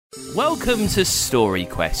Welcome to Story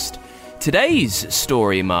Quest. Today's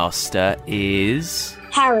story master is...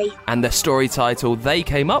 Harry. And the story title they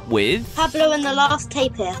came up with... Pablo and the Last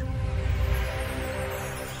Tapir.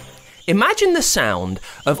 Imagine the sound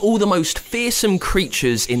of all the most fearsome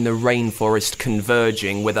creatures in the rainforest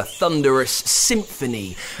converging with a thunderous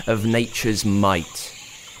symphony of nature's might.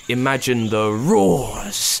 Imagine the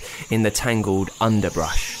roars in the tangled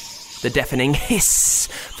underbrush, the deafening hiss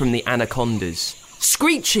from the anacondas,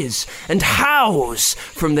 screeches and howls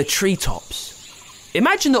from the treetops.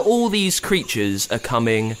 Imagine that all these creatures are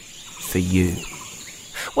coming for you.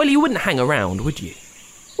 Well, you wouldn't hang around, would you?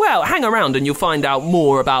 Well, hang around and you'll find out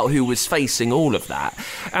more about who was facing all of that.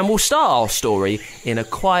 And we'll start our story in a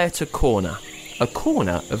quieter corner. A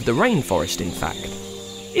corner of the rainforest, in fact.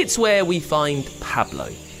 It's where we find Pablo.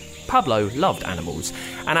 Pablo loved animals,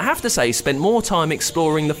 and I have to say spent more time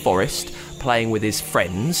exploring the forest, playing with his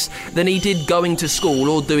friends, than he did going to school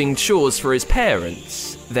or doing chores for his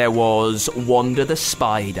parents. There was Wanda the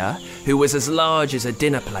spider, who was as large as a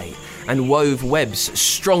dinner plate, and wove webs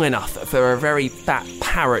strong enough for a very fat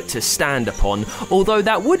parrot to stand upon, although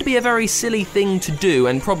that would be a very silly thing to do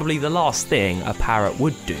and probably the last thing a parrot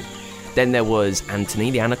would do. Then there was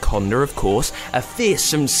Anthony the anaconda, of course, a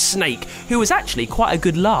fearsome snake who was actually quite a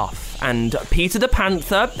good laugh, and Peter the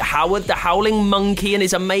panther, Howard the howling monkey and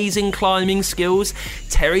his amazing climbing skills,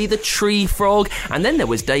 Terry the tree frog, and then there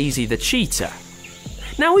was Daisy the cheetah.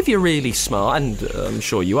 Now, if you're really smart, and I'm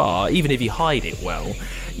sure you are, even if you hide it well,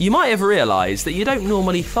 you might have realised that you don't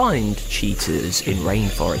normally find cheetahs in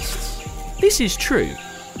rainforests. This is true,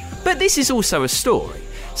 but this is also a story,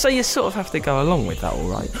 so you sort of have to go along with that,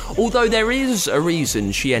 alright? Although there is a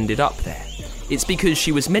reason she ended up there. It's because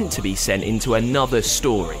she was meant to be sent into another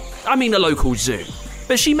story. I mean, a local zoo.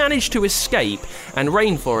 But she managed to escape, and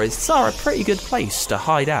rainforests are a pretty good place to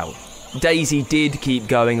hide out. Daisy did keep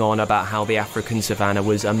going on about how the African savannah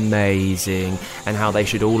was amazing and how they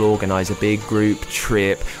should all organise a big group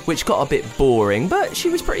trip, which got a bit boring, but she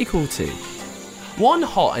was pretty cool too. One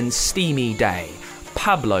hot and steamy day,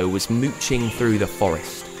 Pablo was mooching through the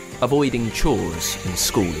forest, avoiding chores and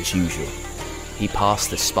school as usual. He passed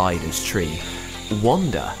the spider's tree.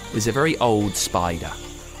 Wanda was a very old spider,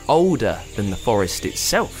 older than the forest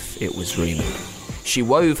itself, it was rumoured. She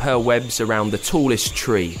wove her webs around the tallest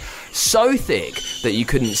tree, so thick that you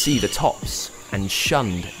couldn't see the tops, and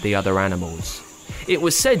shunned the other animals. It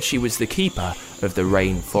was said she was the keeper of the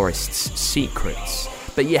rainforest's secrets,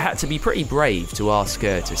 but you had to be pretty brave to ask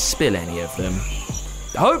her to spill any of them.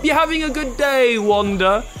 "Hope you're having a good day,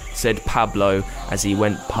 Wanda," said Pablo as he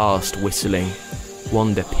went past whistling.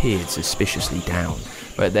 Wanda peered suspiciously down,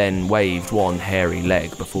 but then waved one hairy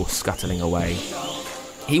leg before scuttling away.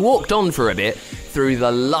 He walked on for a bit through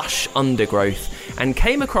the lush undergrowth and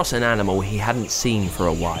came across an animal he hadn't seen for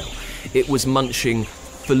a while. It was munching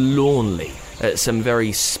forlornly at some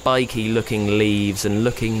very spiky-looking leaves and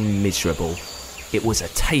looking miserable. It was a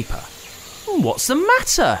tapir. "What's the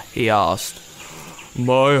matter?" he asked.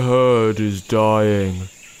 "My herd is dying.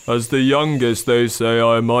 As the youngest, they say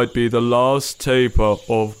I might be the last tapir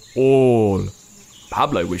of all."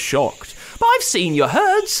 Pablo was shocked. "But I've seen your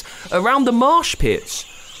herds around the marsh pits."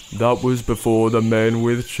 "That was before the men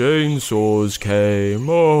with chainsaws came.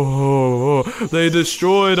 Oh, they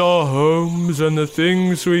destroyed our homes and the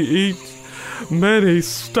things we eat. Many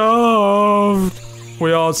starved.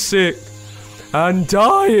 We are sick and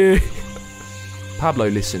dying." Pablo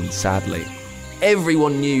listened sadly.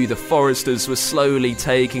 Everyone knew the foresters were slowly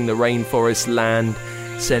taking the rainforest land,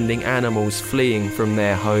 sending animals fleeing from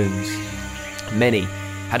their homes. Many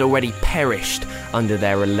had already perished under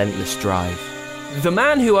their relentless drive. The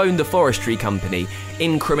man who owned the forestry company,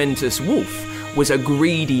 Incrementus Wolf, was a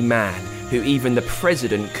greedy man who even the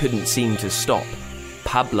president couldn't seem to stop.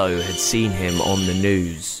 Pablo had seen him on the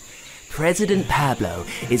news. "President Pablo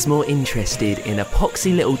is more interested in a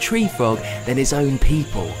poxy little tree frog than his own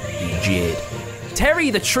people," he jeered. Terry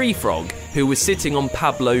the tree frog, who was sitting on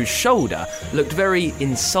Pablo's shoulder, looked very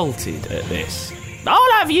insulted at this.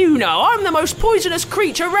 "I'll have you know I'm the most poisonous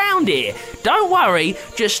creature around here. Don't worry,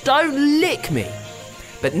 just don't lick me."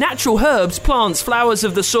 But natural herbs, plants, flowers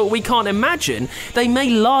of the sort we can't imagine, they may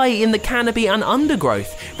lie in the canopy and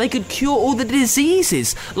undergrowth. They could cure all the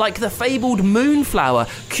diseases, like the fabled moonflower,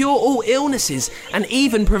 cure all illnesses, and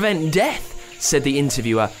even prevent death, said the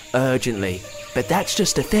interviewer urgently. "But that's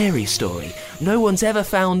just a fairy story. No one's ever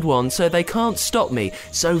found one, so they can't stop me.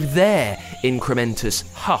 So there," Incrementus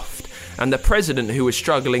huffed, and the president, who was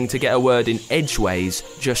struggling to get a word in edgeways,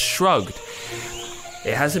 just shrugged.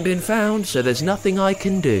 "It hasn't been found, so there's nothing I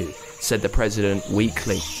can do," said the president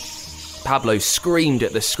weakly. Pablo screamed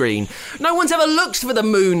at the screen. "No one's ever looked for the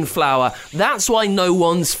moonflower. That's why no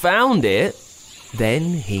one's found it."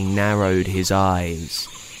 Then he narrowed his eyes.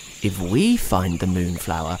 "If we find the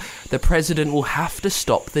moonflower, the president will have to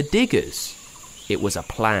stop the diggers." It was a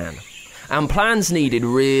plan. And plans needed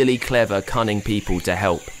really clever, cunning people to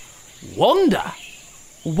help. Wanda!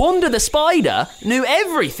 Wanda the spider knew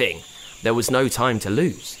everything. There was no time to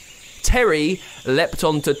lose. Terry leapt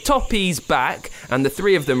onto Tapir's back, and the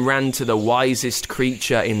three of them ran to the wisest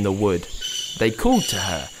creature in the wood. They called to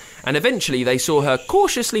her, and eventually they saw her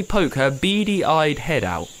cautiously poke her beady-eyed head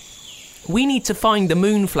out. "We need to find the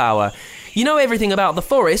moonflower. You know everything about the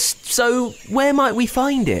forest, so where might we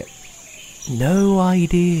find it?" "No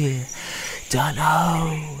idea.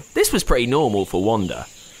 Dunno." This was pretty normal for Wanda.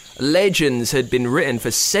 Legends had been written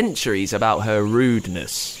for centuries about her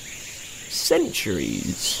rudeness.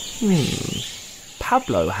 Centuries?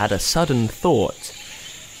 Pablo had a sudden thought.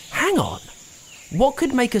 Hang on. What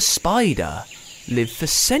could make a spider live for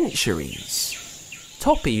centuries?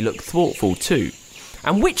 Tapir looked thoughtful too.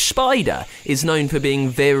 And which spider is known for being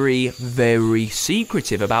very, very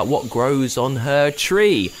secretive about what grows on her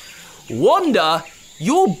tree? "Wanda,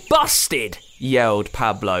 you're busted!" yelled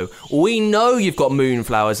Pablo. "We know you've got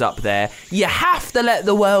moonflowers up there. You have to let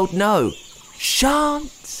the world know."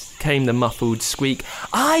 "Shan't," came the muffled squeak.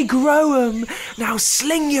 "I grow 'em. Now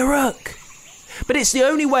sling your hook." "But it's the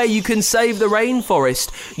only way you can save the rainforest.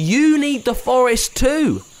 You need the forest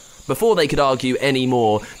too." Before they could argue any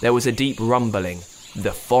more, there was a deep rumbling.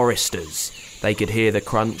 The foresters. They could hear the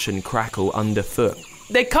crunch and crackle underfoot.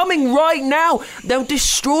 "They're coming right now. They'll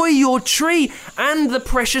destroy your tree and the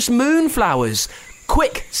precious moonflowers."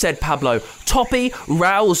 "Quick," said Pablo. "Tapir,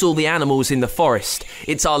 rouse all the animals in the forest.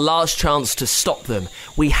 It's our last chance to stop them.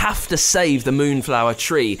 We have to save the moonflower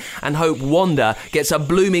tree and hope Wanda gets a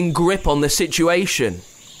blooming grip on the situation."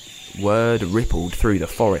 Word rippled through the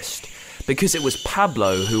forest. Because it was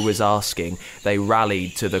Pablo who was asking, they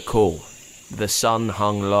rallied to the call. The sun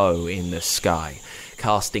hung low in the sky,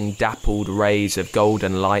 casting dappled rays of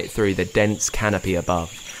golden light through the dense canopy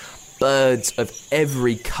above. Birds of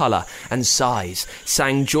every colour and size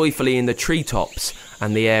sang joyfully in the treetops,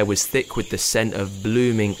 and the air was thick with the scent of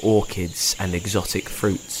blooming orchids and exotic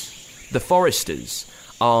fruits. The foresters,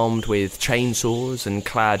 armed with chainsaws and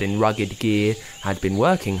clad in rugged gear, had been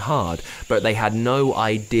working hard, but they had no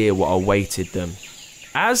idea what awaited them.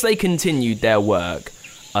 As they continued their work,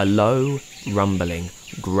 a low, rumbling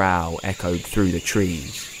growl echoed through the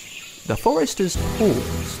trees. The foresters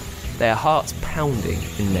paused, their hearts pounding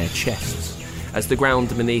in their chests, as the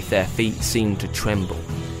ground beneath their feet seemed to tremble.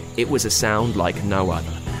 It was a sound like no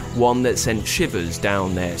other, one that sent shivers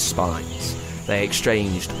down their spines. They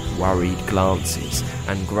exchanged worried glances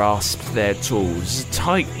and grasped their tools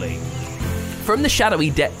tightly. From the shadowy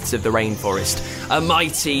depths of the rainforest, a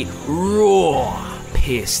mighty roar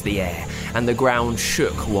pierced the air, and the ground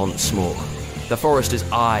shook once more. The foresters'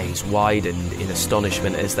 eyes widened in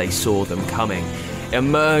astonishment as they saw them coming.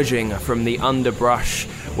 Emerging from the underbrush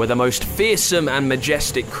were the most fearsome and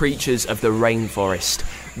majestic creatures of the rainforest,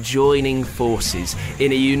 joining forces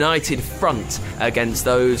in a united front against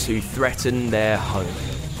those who threatened their home.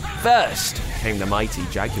 First came the mighty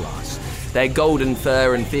jaguars, their golden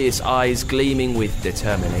fur and fierce eyes gleaming with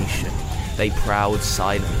determination. They prowled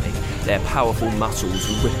silently, their powerful muscles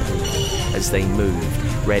rippling as they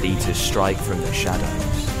moved, ready to strike from the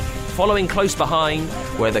shadows. Following close behind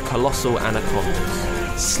were the colossal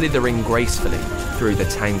anacondas, slithering gracefully through the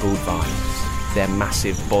tangled vines, their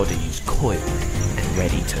massive bodies coiled and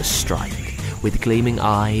ready to strike. With gleaming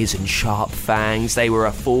eyes and sharp fangs, they were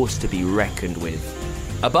a force to be reckoned with.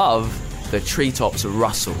 Above, the treetops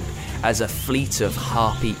rustled as a fleet of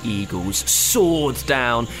harpy eagles soared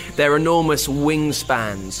down, their enormous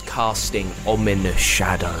wingspans casting ominous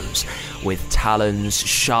shadows. With talons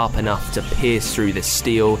sharp enough to pierce through the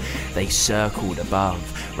steel, they circled above,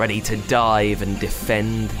 ready to dive and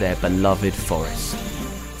defend their beloved forest.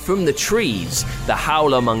 From the trees, the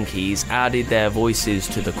howler monkeys added their voices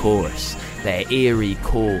to the chorus, their eerie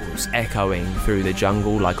calls echoing through the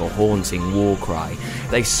jungle like a haunting war cry.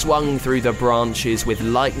 They swung through the branches with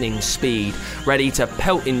lightning speed, ready to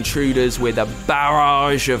pelt intruders with a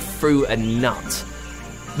barrage of fruit and nut.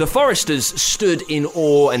 The foresters stood in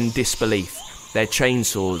awe and disbelief, their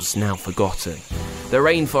chainsaws now forgotten. The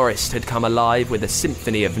rainforest had come alive with a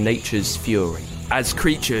symphony of nature's fury, as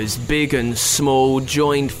creatures big and small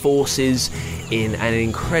joined forces in an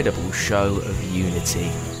incredible show of unity.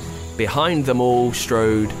 Behind them all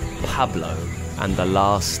strode Pablo and the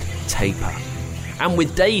last Tapir. And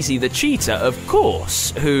with Daisy the cheetah, of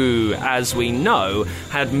course, who, as we know,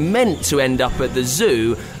 had meant to end up at the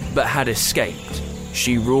zoo, but had escaped.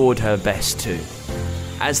 She roared her best too.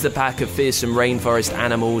 As the pack of fearsome rainforest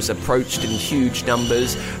animals approached in huge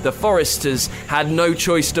numbers, the foresters had no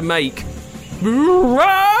choice to make.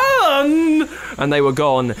 Run! And they were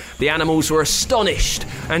gone. The animals were astonished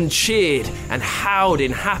and cheered and howled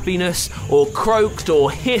in happiness, or croaked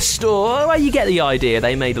or hissed, or well, you get the idea,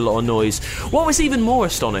 they made a lot of noise. What was even more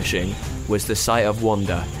astonishing was the sight of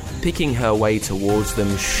Wanda picking her way towards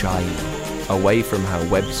them shyly, away from her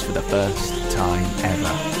webs for the first time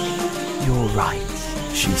ever. "You're right,"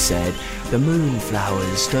 she said. "The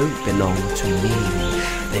moonflowers don't belong to me.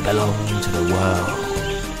 They belong to the world."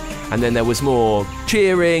 And then there was more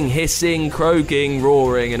cheering, hissing, croaking,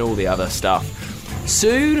 roaring, and all the other stuff.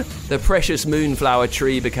 Soon, the precious moonflower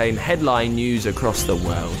tree became headline news across the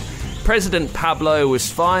world. President Pablo was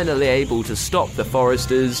finally able to stop the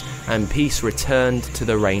foresters, and peace returned to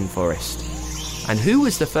the rainforest. And who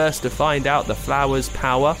was the first to find out the flower's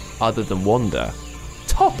power other than Wanda?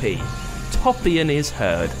 Toppy and his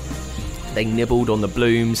herd. They nibbled on the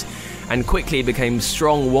blooms and quickly became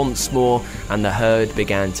strong once more, and the herd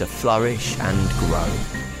began to flourish and grow.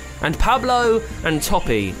 And Pablo and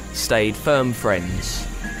Toppy stayed firm friends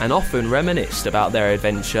and often reminisced about their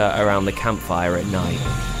adventure around the campfire at night.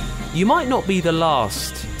 "You might not be the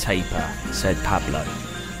last, Tapir," said Pablo,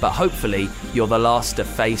 "but hopefully you're the last to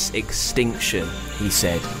face extinction," he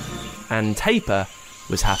said. And Tapir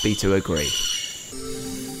was happy to agree.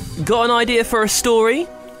 Got an idea for a story?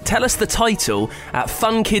 Tell us the title at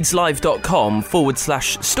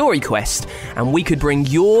funkidslive.com/storyquest and we could bring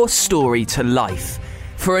your story to life.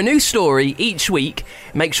 For a new story each week,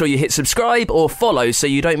 make sure you hit subscribe or follow so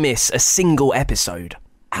you don't miss a single episode.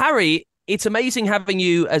 Harry, it's amazing having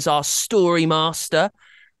you as our story master.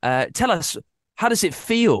 Tell us, how does it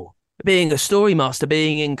feel being a story master,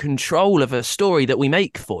 being in control of a story that we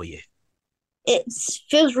make for you? It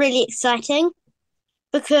feels really exciting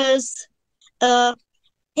because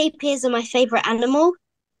tapirs are my favourite animal,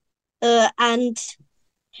 and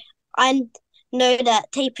I know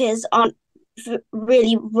that tapirs aren't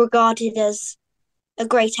really regarded as a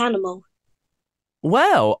great animal.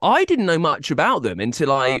 Well, I didn't know much about them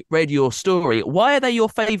until I read your story. Why are they your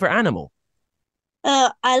favourite animal?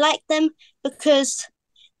 I like them because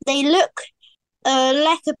they look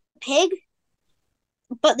like a pig,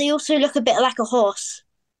 but they also look a bit like a horse.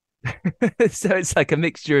 So it's like a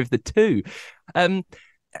mixture of the two.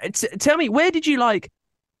 Tell me, where did you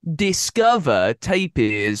discover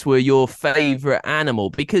tapirs were your favourite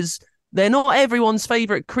animal? Because they're not everyone's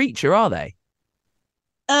favourite creature, are they?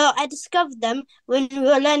 I discovered them when we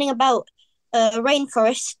were learning about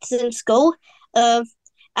rainforests in school,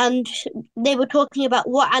 and they were talking about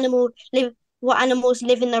what animals live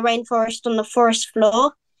in the rainforest on the forest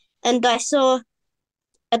floor, and I saw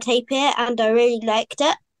a tapir and I really liked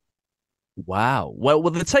it. Wow. Well,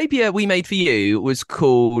 the tapir we made for you was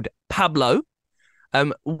called Pablo.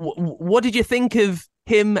 What did you think of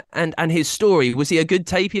him and his story? Was he a good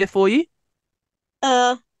tapir for you?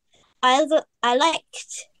 I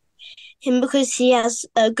liked him because he has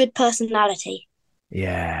a good personality.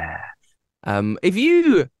 Yeah. If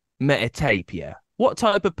you met a tapir, what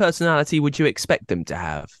type of personality would you expect them to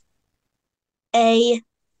have?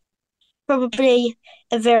 Probably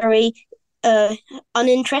a very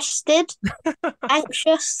uninterested,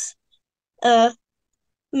 anxious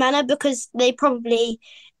manner, because they probably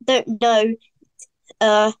don't know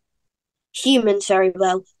humans very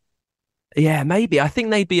well. Yeah, maybe. I think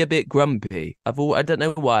they'd be a bit grumpy. I don't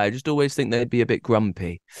know why. I just always think they'd be a bit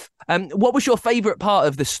grumpy. What was your favourite part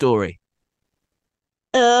of the story?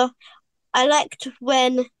 I liked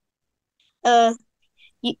when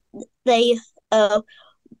they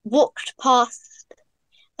walked past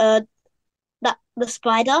the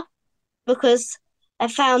spider, because I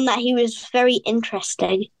found that he was very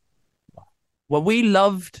interesting. Well, we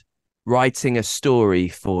loved writing a story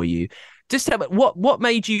for you. Just tell me, what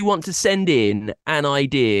made you want to send in an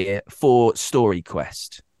idea for Story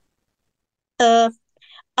Quest? I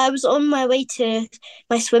was on my way to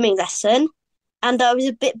my swimming lesson and I was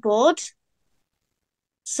a bit bored.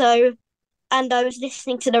 And I was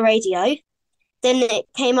listening to the radio. Then it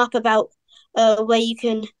came up about where you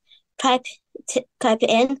can type it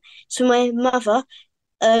in. So my mother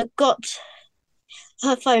got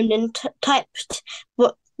her phone and typed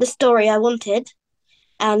what the story I wanted,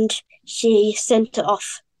 and she sent it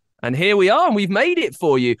off. And here we are, and we've made it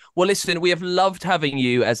for you. Well, listen, we have loved having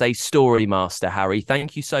you as a story master, Harry.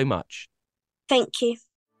 Thank you so much. Thank you.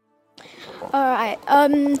 All right.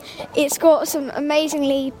 It's got some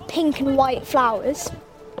amazingly pink and white flowers.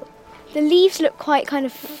 The leaves look quite kind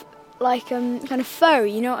of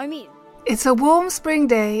furry, you know what I mean? It's a warm spring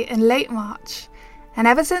day in late March, and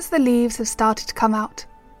ever since the leaves have started to come out,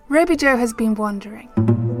 Ruby Joe has been wondering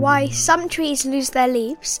why some trees lose their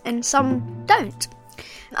leaves and some don't.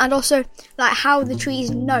 And also, how the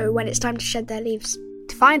trees know when it's time to shed their leaves.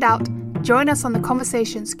 To find out, join us on The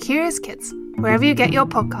Conversation's Curious Kids, wherever you get your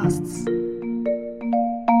podcasts.